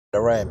All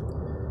right,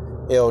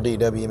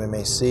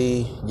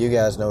 LDWMMAC, you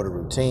guys know the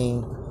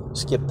routine.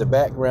 Skip the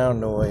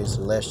background noise.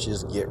 Let's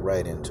just get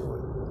right into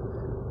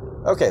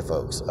it. Okay,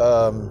 folks.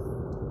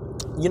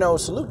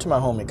 Salute to my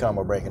homie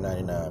Combo Breaker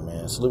 99,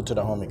 man. Salute to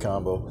the homie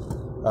Combo.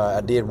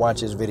 I did watch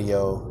his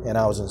video, and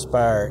I was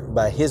inspired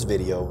by his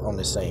video on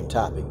the same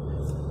topic.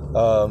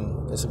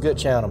 It's a good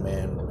channel,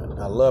 man.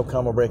 I love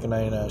Combo Breaker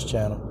 99's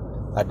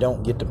channel. I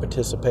don't get to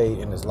participate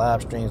in his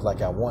live streams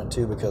like I want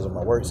to because of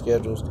my work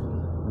schedules.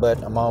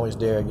 But I'm always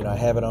there, I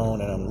have it on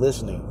and I'm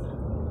listening.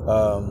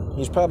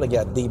 He's probably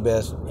got the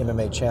best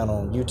MMA channel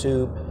on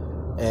YouTube,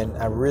 and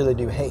I really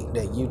do hate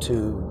that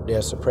YouTube,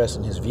 they're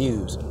suppressing his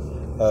views.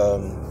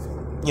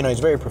 He's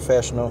very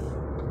professional,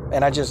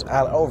 and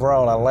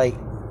overall I like,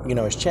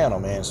 his channel,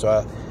 man.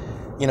 So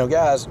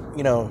guys,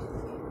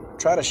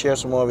 try to share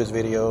some more of his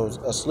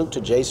videos. A salute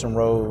to Jason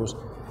Rose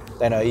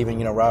and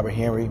even, Robert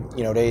Henry.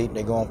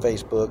 They go on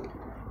Facebook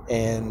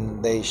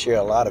and they share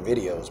a lot of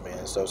videos,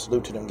 man. So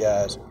salute to them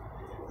guys.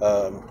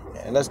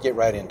 And let's get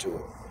right into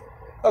it.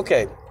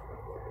 Okay,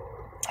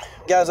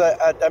 guys,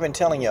 I've been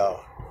telling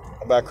y'all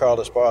about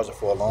Carla Esparza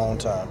for a long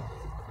time.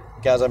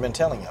 Guys, I've been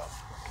telling y'all.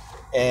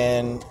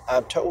 And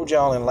I've told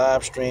y'all in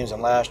live streams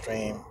and live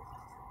stream,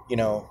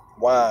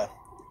 why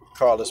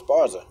Carla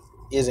Esparza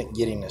isn't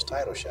getting this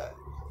title shot.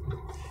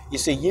 You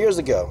see, years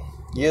ago,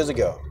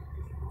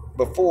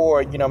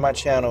 before, my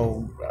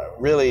channel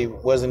really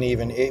wasn't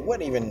even, I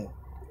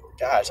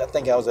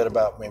think I was at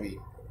about maybe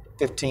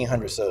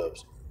 1,500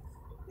 subs.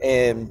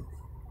 And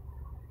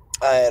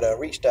I had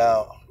reached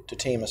out to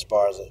Team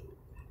Esparza,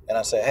 and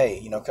I said,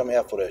 hey, come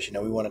help with us.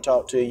 We want to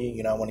talk to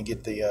you. I want to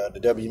get the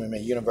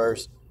WMMA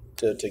universe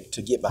to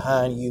get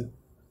behind you,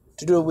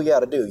 to do what we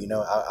got to do.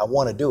 I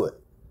want to do it.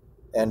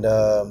 And,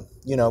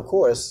 of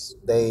course,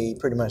 they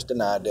pretty much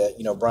denied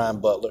that. Brian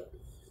Butler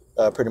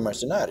pretty much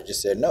denied it,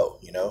 just said no.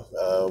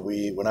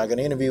 We're not going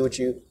to interview with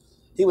you.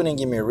 He wouldn't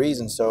give me a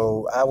reason,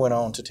 so I went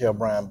on to tell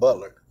Brian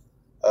Butler,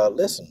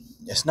 listen,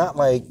 it's not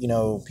like,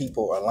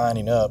 people are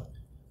lining up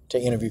to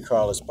interview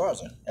Carla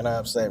Esparza. And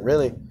I'm saying,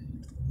 really,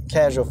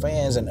 casual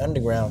fans and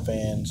underground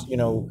fans,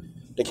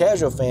 the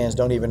casual fans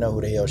don't even know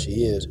who the hell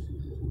she is.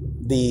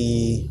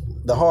 The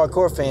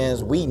hardcore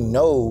fans, we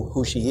know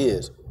who she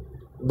is.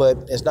 But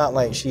it's not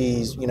like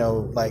she's,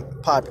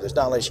 popular. It's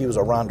not like she was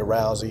a Ronda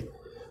Rousey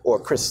or a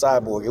Chris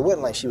Cyborg. It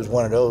wasn't like she was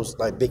one of those,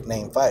 big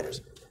name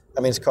fighters.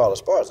 I mean, it's Carla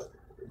Esparza.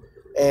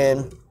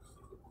 And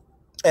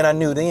I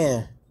knew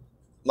then,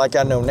 like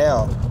I know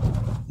now,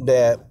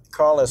 that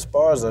Carla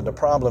Esparza, the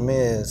problem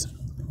is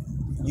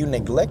you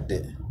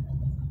neglected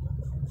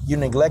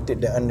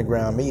the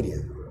underground media.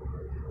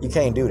 You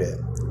can't do that.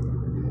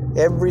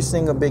 Every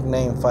single big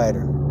name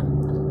fighter,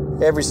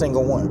 every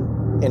single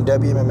one in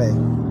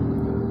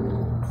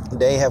WMMA,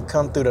 they have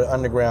come through the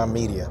underground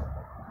media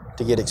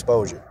to get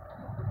exposure.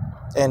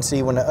 And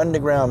see, when the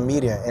underground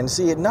media, and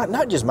see,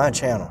 not just my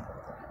channel,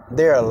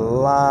 there are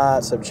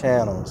lots of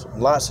channels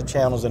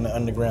in the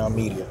underground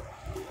media.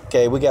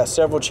 Okay, we got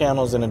several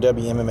channels in the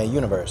WMMA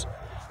universe,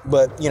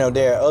 but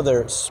there are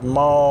other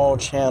small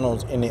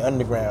channels in the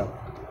underground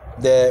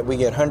that we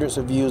get hundreds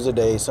of views a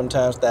day,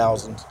 sometimes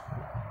thousands.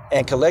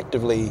 And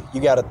collectively,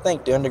 you got to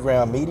think the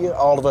underground media,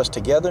 all of us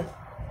together,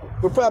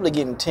 we're probably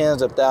getting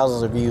tens of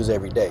thousands of views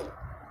every day.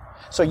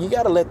 So you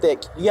got to let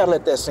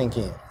that sink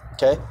in.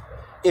 Okay,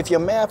 if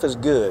your math is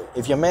good,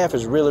 if your math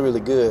is really,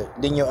 really good,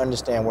 then you'll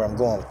understand where I'm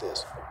going with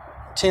this.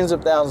 Tens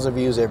of thousands of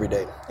views every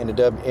day in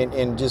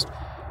just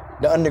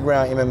the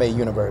underground MMA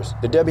universe.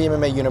 The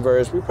WMMA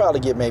universe, we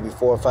probably get maybe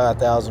 4,000 or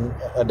 5,000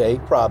 a day,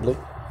 probably.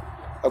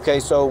 Okay,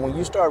 so when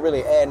you start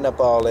really adding up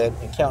all that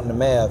and counting the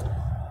math,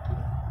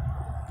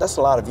 that's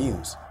a lot of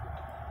views.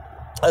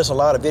 That's a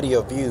lot of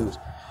video views.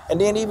 And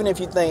then even if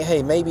you think,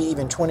 hey, maybe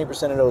even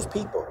 20% of those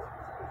people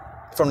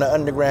from the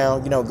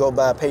underground, go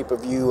buy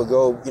pay-per-view or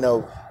go,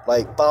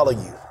 follow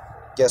you,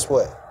 guess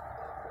what?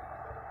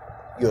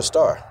 You're a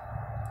star.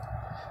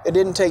 It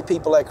didn't take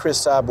people like Chris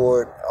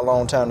Cyborg a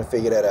long time to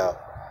figure that out.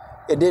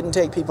 It didn't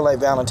take people like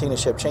Valentina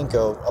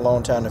Shevchenko a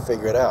long time to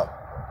figure it out.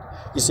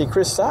 You see,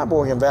 Chris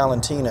Cyborg and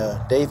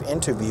Valentina, they've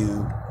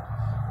interviewed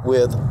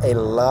with a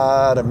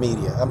lot of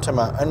media. I'm talking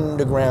about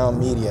underground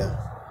media.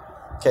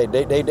 Okay,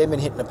 they've been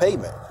hitting the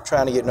pavement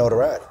trying to get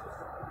notoriety.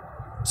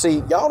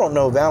 See, y'all don't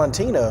know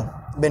Valentina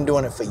been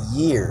doing it for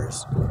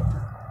years.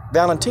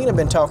 Valentina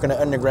been talking to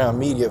underground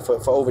media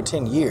for over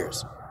 10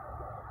 years.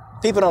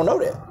 People don't know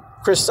that.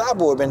 Chris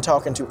Cyborg been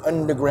talking to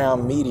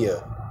underground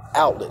media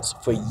outlets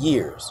for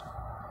years.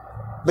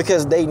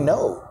 Because they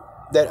know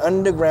that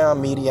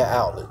underground media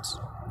outlets,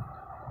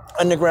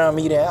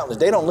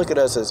 they don't look at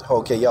us as,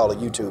 okay, y'all are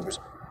YouTubers.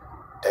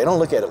 They don't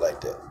look at it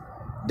like that.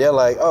 They're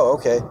like, oh,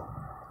 okay,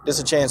 this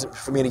is a chance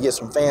for me to get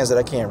some fans that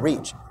I can't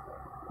reach.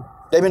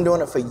 They've been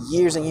doing it for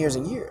years and years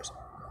and years.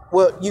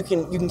 Well, you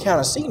can kind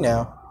of see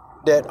now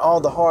that all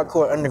the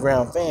hardcore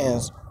underground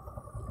fans,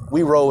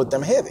 we roll with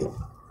them heavy.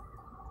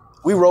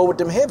 We roll with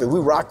them heavy. We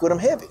rock with them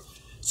heavy.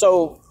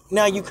 So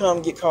now you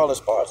come get Carla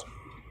Esparza.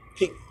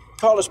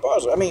 Carla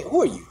Esparza, I mean,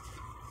 who are you?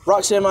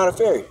 Roxanne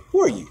Modafferi,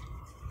 who are you?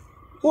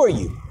 Who are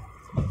you?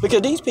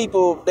 Because these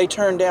people, they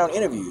turn down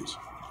interviews.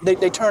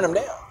 They turn them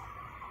down.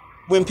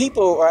 When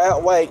people are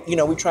out white,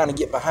 we're trying to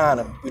get behind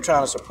them. We're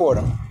trying to support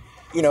them.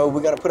 We're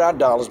going to put our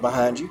dollars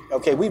behind you.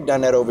 Okay, we've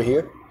done that over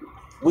here.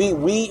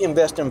 We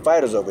invest in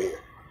fighters over here.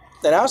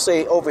 And I'll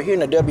say over here in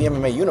the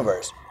WMMA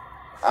universe,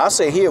 I'll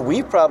say here,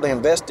 we've probably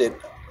invested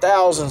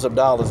thousands of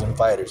dollars in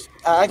fighters.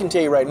 I can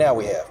tell you right now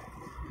we have.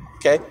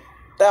 Okay?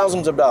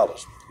 Thousands of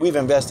dollars we've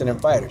invested in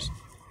fighters.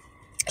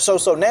 So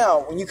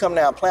now when you come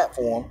to our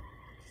platform,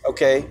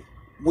 okay,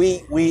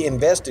 we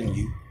invest in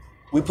you.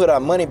 We put our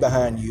money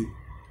behind you,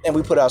 and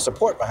we put our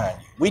support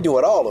behind you. We do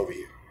it all over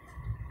here.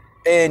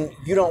 And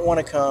you don't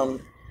want to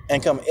come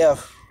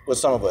F with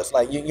some of us.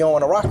 Like, you don't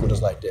want to rock with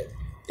us like that.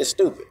 It's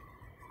stupid.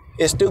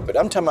 It's stupid.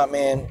 I'm talking about,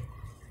 man,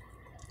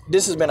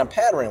 this has been a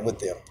pattern with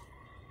them.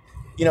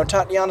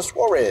 Tatiana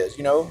Suarez,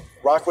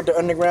 rock with the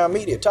underground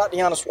media.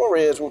 Tatiana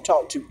Suarez will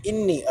talk to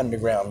any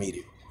underground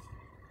media.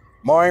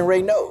 Maureen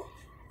Raynaud,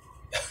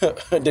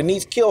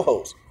 Denise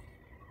Kilhost,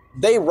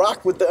 they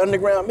rock with the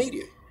underground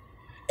media.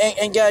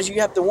 And guys,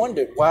 you have to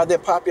wonder why their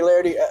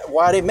popularity,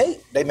 why they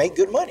make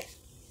good money.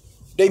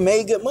 They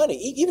made good money.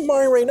 Even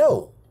Maureen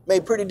Raynaud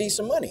made pretty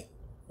decent money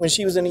when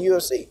she was in the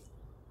UFC.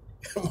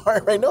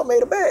 Maureen Raynaud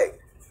made a bag.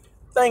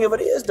 Thing of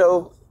it is,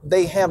 though,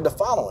 they have the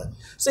following.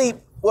 See,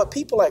 what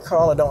people like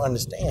Carla don't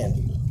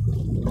understand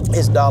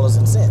is dollars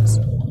and cents.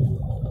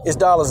 It's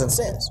dollars and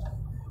cents.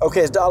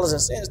 Okay, it's dollars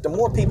and cents. The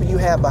more people you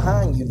have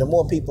behind you, the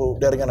more people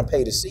that are going to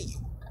pay to see you.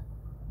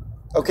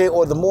 Okay,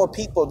 or the more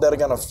people that are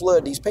going to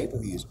flood these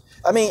pay-per-views.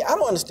 I mean, I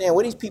don't understand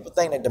where these people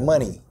think that the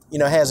money,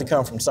 has to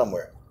come from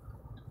somewhere.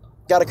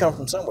 Got to come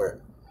from somewhere.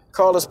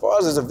 Carla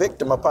Esparza is a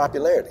victim of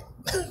popularity.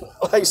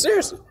 Like,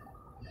 seriously.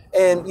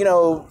 And,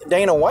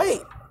 Dana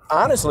White,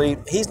 honestly,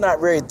 he's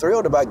not very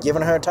thrilled about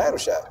giving her a title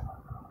shot.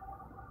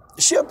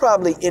 She'll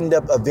probably end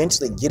up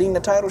eventually getting the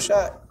title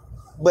shot,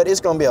 but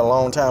it's going to be a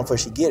long time before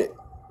she get it.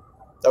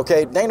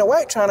 Okay, Dana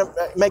White trying to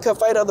make her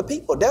fight other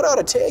people. That ought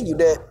to tell you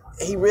that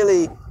he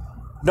really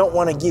don't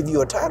want to give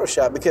you a title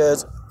shot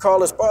because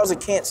Carla Esparza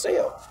can't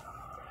sell.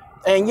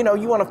 And,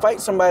 you want to fight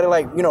somebody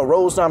like,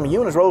 Rose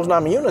Namajunas. Rose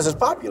Namajunas is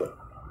popular.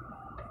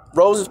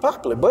 Rose is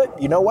popular,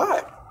 but you know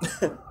why?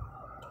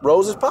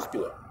 Rose is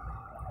popular.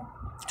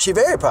 She's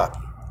very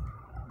popular.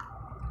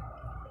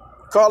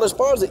 Carla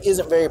Esparza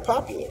isn't very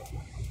popular.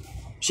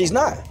 She's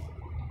not.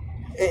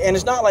 And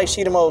it's not like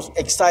she's the most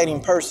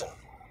exciting person.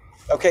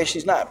 Okay,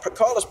 she's not.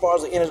 Carla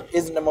Esparza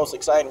isn't the most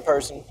exciting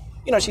person.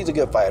 She's a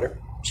good fighter.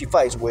 She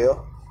fights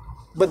well.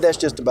 But that's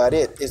just about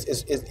it.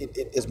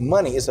 It's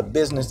money. It's a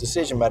business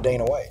decision by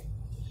Dana White.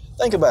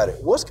 Think about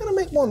it. What's going to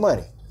make more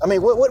money? I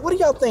mean, what do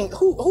y'all think?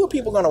 Who are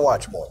people going to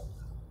watch more?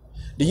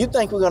 Do you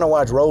think we're going to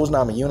watch Rose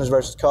Namajunas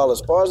versus Carla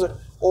Esparza?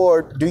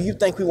 Or do you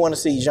think we want to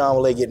see Jean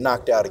Wallé get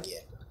knocked out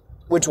again?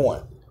 Which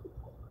one?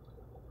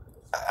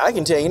 I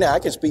can tell you now, I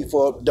can speak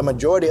for the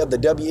majority of the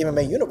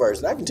WMMA universe.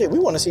 And I can tell you, we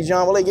want to see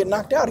Jean Wallé get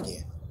knocked out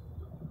again.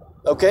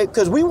 Okay?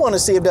 Because we want to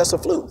see if that's a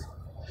fluke.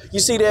 You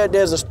see,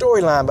 there's a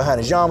storyline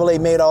behind it. Jean Wallé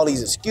made all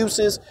these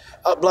excuses,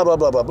 blah, blah,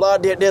 blah, blah, blah.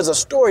 There's a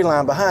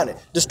storyline behind it.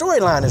 The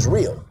storyline is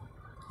real.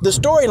 The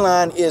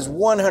storyline is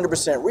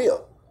 100%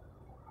 real.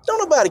 Don't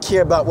nobody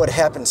care about what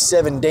happened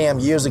 7 damn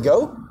years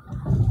ago.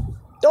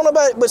 Don't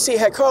nobody, but see,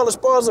 had Carla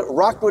Esparza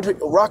rock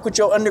with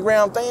your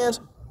underground fans,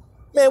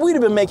 man, we'd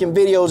have been making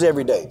videos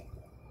every day.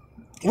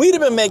 We'd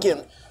have been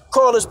making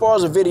Carla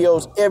Esparza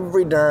videos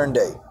every darn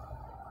day.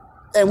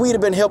 And we'd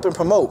have been helping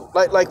promote,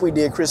 like we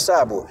did Chris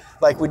Cyborg,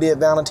 like we did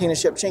Valentina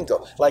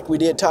Shevchenko, like we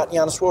did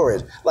Tatiana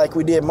Suarez, like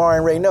we did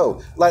Maureen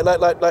Raynaud,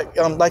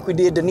 like we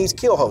did Denise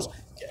Kilhost.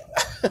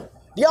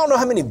 Do y'all know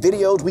how many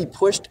videos we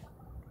pushed?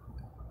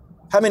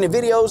 How many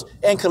videos?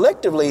 And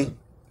collectively,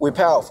 we're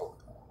powerful.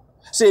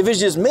 See, if it's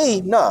just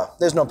me, nah,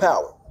 there's no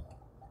power.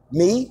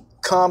 Me,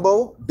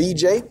 Combo,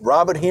 BJ,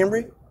 Robert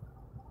Henry,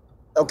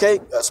 okay,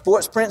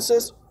 Sports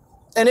Princess.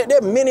 And there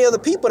are many other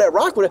people that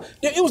rock with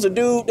it. It was a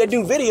dude that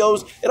do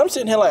videos, and I'm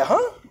sitting here like,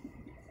 huh?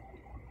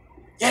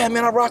 Yeah,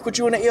 man, I rock with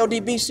you in the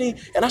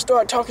LDBC, and I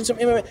started talking some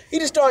MMA. He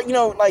just started,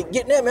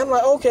 getting at me. I'm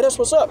like, okay, that's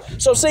what's up.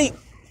 So see,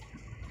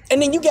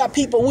 and then you got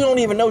people we don't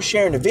even know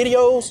sharing the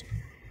videos.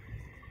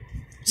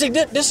 See,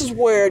 this is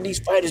where these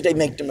fighters, they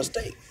make the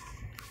mistake.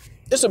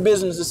 It's a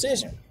business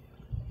decision.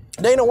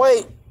 Dana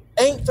White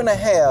ain't finna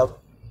have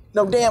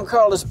no damn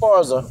Carla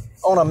Esparza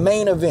on a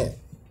main event.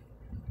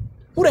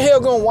 Who the hell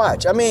gonna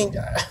watch? I mean,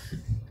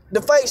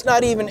 the fight's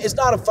it's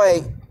not a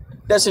fight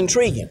that's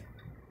intriguing.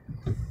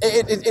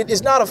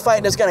 It's not a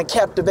fight that's gonna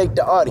captivate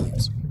the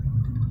audience.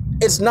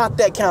 It's not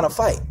that kind of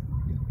fight.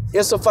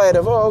 It's a fight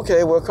of,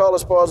 okay, well, Carla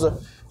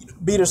Esparza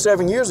beat her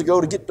 7 years ago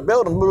to get the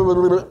belt and blah, blah,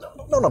 blah,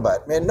 blah. No,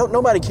 nobody, man.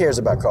 Nobody cares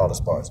about Carla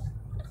Esparza.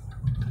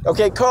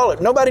 Okay,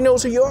 Carla, nobody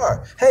knows who you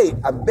are. Hey,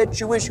 I bet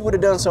you wish you would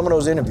have done some of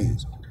those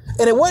interviews.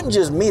 And it wasn't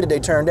just me that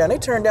they turned down. They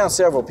turned down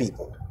several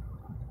people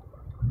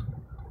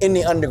in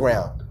the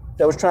underground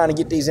that was trying to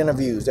get these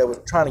interviews, that was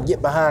trying to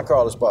get behind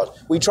Carla Esparza.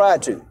 We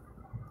tried to.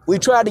 We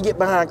tried to get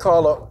behind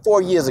Carla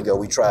 4 years ago.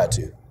 We tried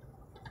to.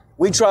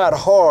 We tried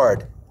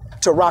hard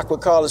to rock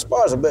with Carla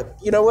Esparza, but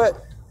you know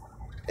what?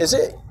 It's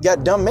it. You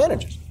got dumb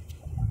managers.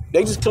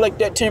 They just collect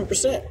that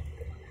 10%.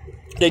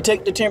 They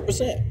take the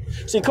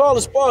 10%. See, Carla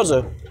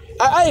Esparza,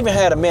 I even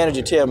had a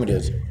manager tell me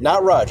this,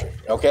 not Roger,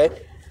 okay?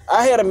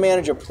 I had a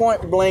manager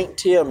point blank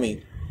tell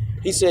me,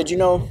 he said, you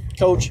know,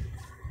 Coach,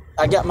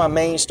 I got my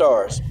main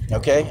stars,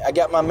 okay? I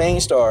got my main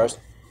stars,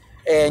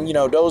 and, you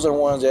know, those are the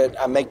ones that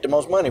I make the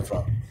most money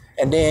from.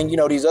 And then, you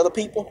know, these other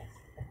people,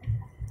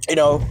 you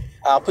know,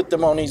 I'll put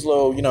them on these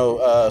little, you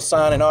know,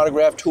 sign and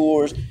autograph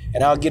tours,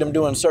 and I'll get them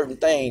doing certain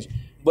things.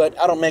 But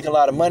I don't make a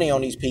lot of money on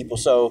these people,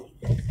 so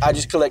I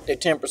just collect their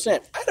 10%.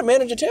 I had a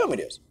manager tell me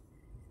this.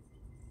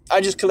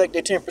 I just collect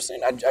their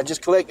 10%. I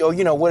just collect,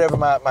 you know, whatever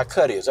my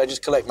cut is. I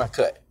just collect my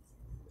cut.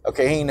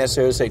 Okay, he ain't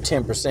necessarily say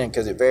 10%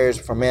 because it varies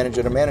from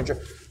manager to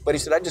manager. But he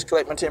said, I just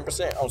collect my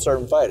 10% on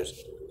certain fighters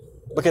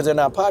because they're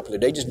not popular.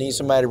 They just need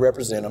somebody to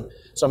represent them,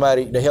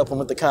 somebody to help them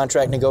with the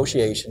contract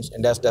negotiations,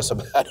 and that's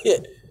about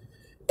it.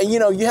 And, you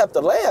know, you have to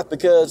laugh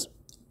because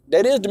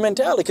that is the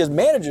mentality, because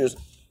managers,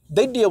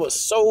 they deal with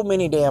so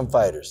many damn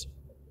fighters.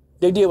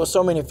 They deal with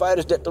so many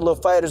fighters that the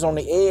little fighters on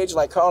the edge,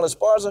 like Carla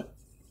Esparza,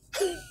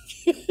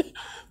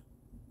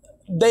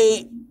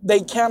 they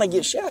kind of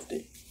get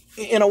shafted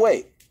in a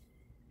way.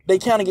 They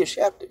kind of get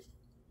shafted.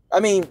 I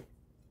mean,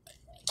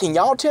 can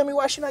y'all tell me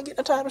why she's not getting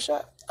a title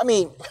shot? I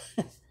mean,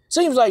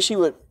 seems like she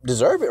would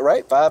deserve it,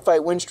 right?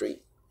 5-fight win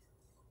streak.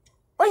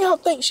 Why y'all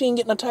think she ain't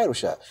getting a title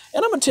shot?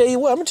 And I'm going to tell you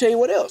what. I'm going to tell you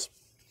what else.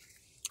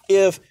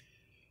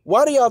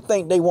 Why do y'all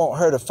think they want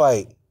her to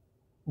fight,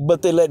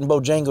 but they letting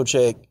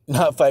Bojangles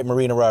not fight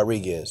Marina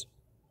Rodriguez?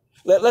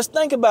 Let's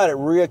think about it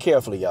real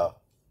carefully,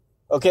 y'all.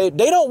 Okay?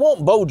 They don't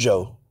want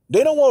Bojo.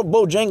 They don't want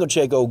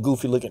Bojangles, old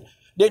goofy looking.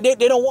 They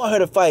don't want her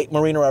to fight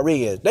Marina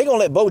Rodriguez. They going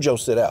to let Bojo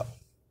sit out.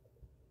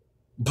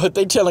 But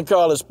they telling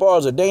Carla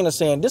Esparza, Dana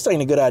saying, this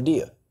ain't a good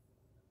idea.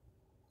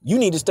 You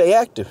need to stay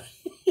active.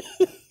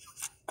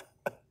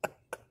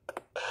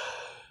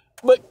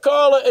 But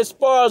Carla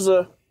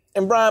Esparza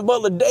and Brian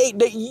Butler,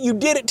 you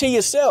did it to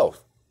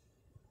yourself.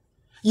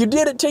 You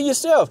did it to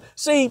yourself.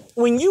 See,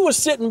 when you were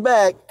sitting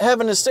back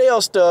having to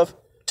sell stuff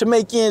to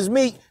make ends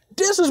meet,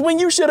 this is when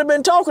you should have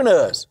been talking to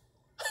us.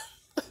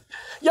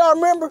 Y'all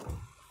remember?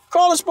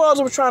 Carla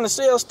Esparza was trying to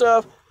sell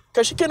stuff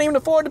because she couldn't even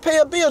afford to pay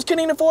her bills,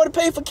 couldn't even afford to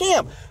pay for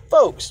camp.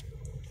 Folks,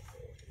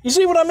 you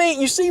see what I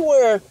mean? You see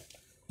where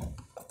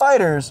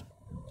fighters,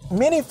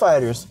 many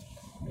fighters,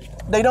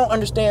 they don't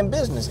understand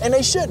business, and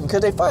they shouldn't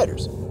because they're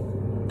fighters.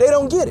 They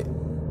don't get it.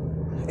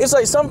 It's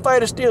like some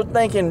fighters still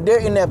thinking they're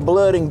in that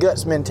blood and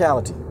guts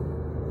mentality.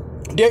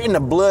 They're in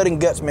the blood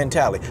and guts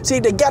mentality. See,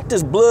 they got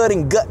this blood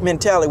and gut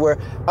mentality where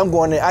I'm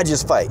going in, I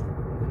just fight.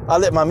 I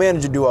let my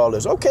manager do all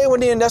this. Okay, well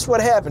then that's what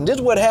happens. This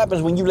is what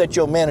happens when you let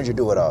your manager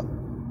do it all.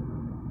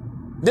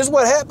 This is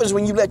what happens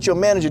when you let your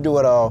manager do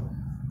it all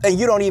and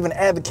you don't even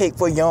advocate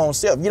for your own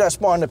self. You're not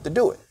smart enough to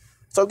do it.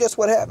 So guess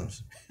what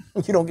happens?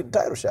 You don't get the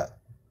title shot.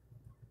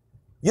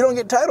 You don't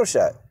get the title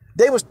shot.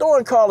 They was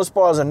throwing Carla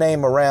Esparza's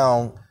name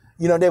around.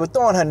 You know, they were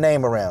throwing her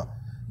name around.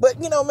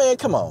 But, you know, man,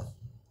 come on.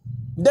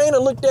 Dana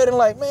looked at it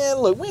like, man,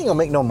 look, we ain't gonna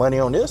make no money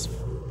on this.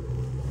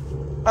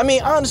 I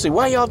mean, honestly,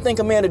 why y'all think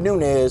Amanda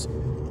Nunes,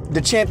 the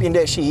champion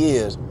that she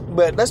is?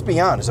 But let's be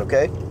honest,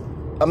 okay?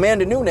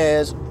 Amanda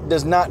Nunes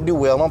does not do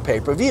well on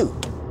pay-per-view.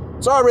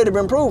 It's already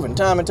been proven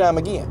time and time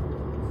again.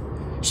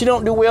 She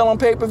don't do well on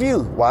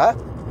pay-per-view. Why?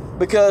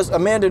 Because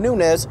Amanda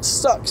Nunes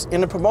sucks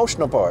in the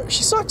promotional part.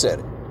 She sucks at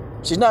it.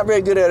 She's not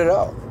very good at it at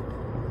all.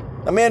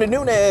 Amanda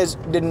Nunes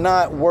did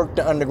not work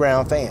the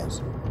underground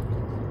fans.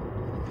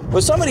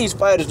 But some of these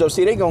fighters, though,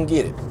 see, they're going to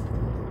get it.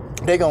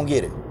 They're going to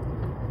get it.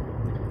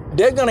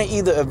 They're going to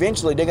either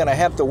eventually, they're going to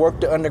have to work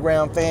the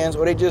underground fans,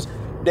 or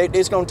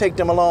it's going to take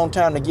them a long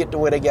time to get to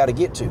where they got to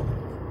get to.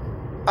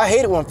 I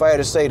hate it when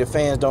fighters say the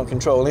fans don't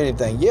control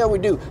anything. Yeah, we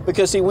do.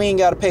 Because, see, we ain't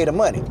got to pay the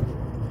money.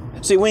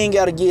 See, we ain't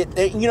got to get,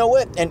 you know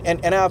what?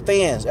 And our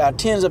fans, our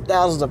tens of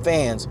thousands of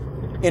fans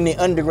in the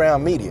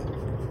underground media,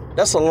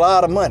 that's a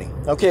lot of money.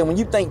 Okay, when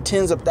you think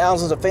tens of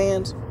thousands of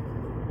fans,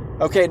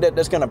 okay,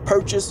 that's going to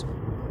purchase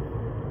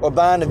or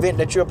buy an event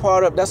that you're a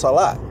part of, that's a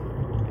lot.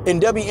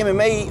 In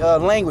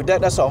WMMA language,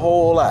 that's a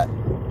whole lot.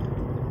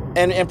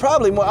 And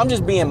probably more, I'm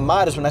just being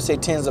modest when I say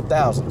tens of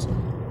thousands.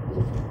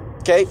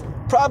 Okay,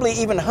 probably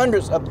even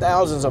hundreds of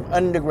thousands of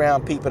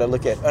underground people that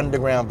look at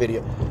underground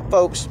video.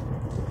 Folks,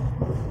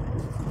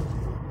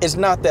 it's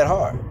not that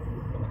hard.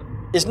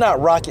 It's not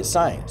rocket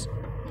science.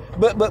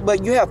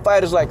 But you have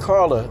fighters like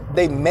Carla,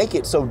 they make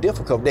it so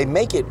difficult. They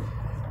make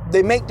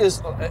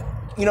this,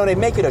 you know, they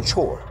make it a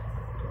chore.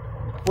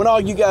 When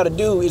all you got to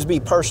do is be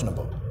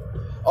personable.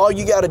 All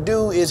you got to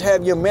do is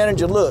have your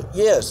manager, look,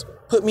 yes,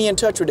 put me in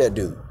touch with that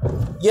dude.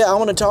 Yeah, I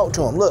want to talk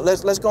to him. Look,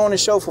 let's go on the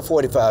show for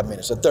 45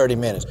 minutes or 30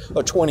 minutes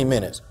or 20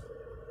 minutes.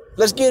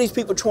 Let's give these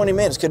people 20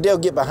 minutes because they'll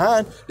get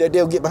behind.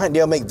 They'll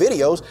make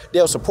videos.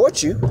 They'll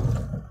support you.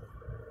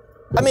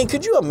 I mean,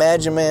 could you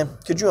imagine, man?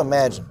 Could you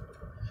imagine?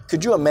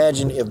 Could you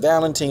imagine if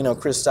Valentino,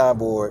 Chris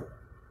Cyborg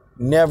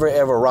never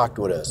ever rocked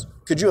with us?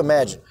 Could you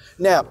imagine?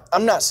 Now,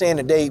 I'm not saying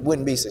that they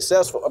wouldn't be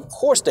successful. Of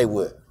course they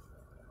would.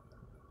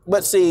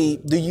 But see,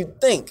 do you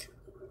think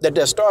that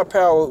their star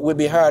power would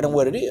be higher than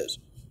what it is?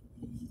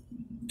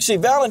 See,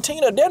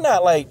 Valentina, they're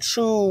not like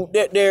true,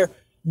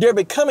 they're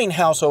becoming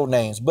household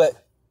names, but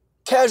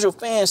casual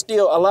fans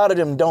still, a lot of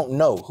them don't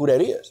know who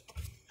that is.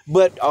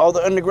 But all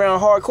the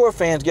underground hardcore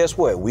fans, guess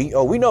what? We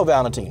know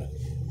Valentina.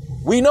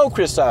 We know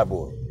Chris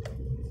Cyborg.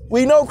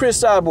 We know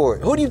Chris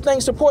Cyborg. Who do you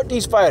think support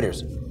these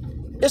fighters?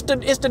 It's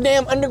the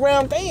damn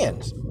underground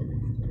fans.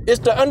 It's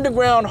the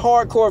underground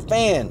hardcore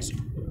fans.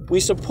 We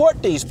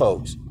support these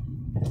folks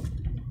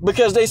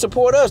because they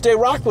support us. They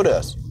rock with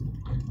us.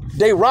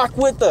 They rock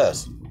with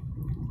us.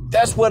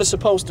 That's what it's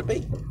supposed to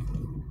be.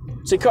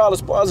 See, Carla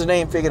Esparza,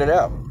 they ain't figured it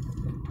out.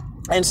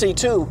 And see,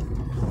 too,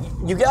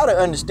 you got to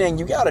understand,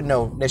 you got to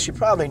know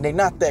that they're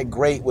not that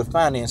great with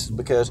finances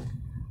because,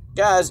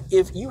 guys,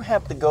 if you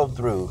have to go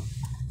through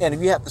and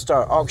if you have to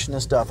start auctioning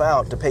stuff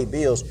out to pay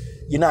bills,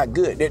 you're not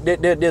good.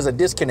 There's a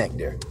disconnect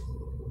there.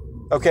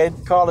 Okay?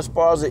 Carla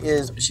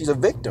Esparza she's a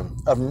victim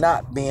of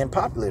not being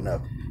popular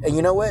enough. And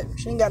you know what?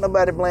 She ain't got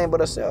nobody to blame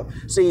but herself.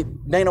 See,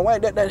 Dana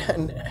White,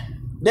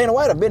 Dana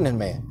White a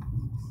businessman.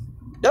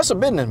 That's a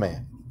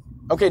businessman.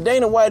 Okay,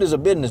 Dana White is a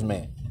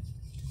businessman.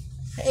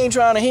 He ain't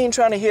trying to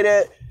hear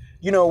that,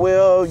 I'm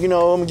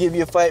gonna give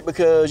you a fight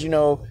because,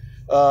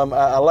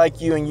 I like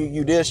you and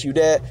you this, you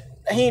that.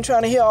 He ain't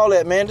trying to hear all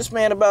that, man. This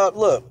man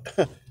look,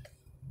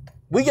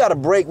 we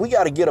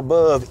gotta get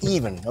above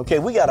even, okay?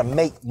 We gotta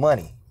make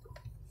money.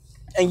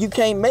 And you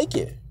can't make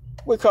it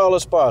with Carla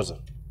Esparza.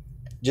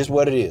 Just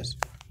what it is.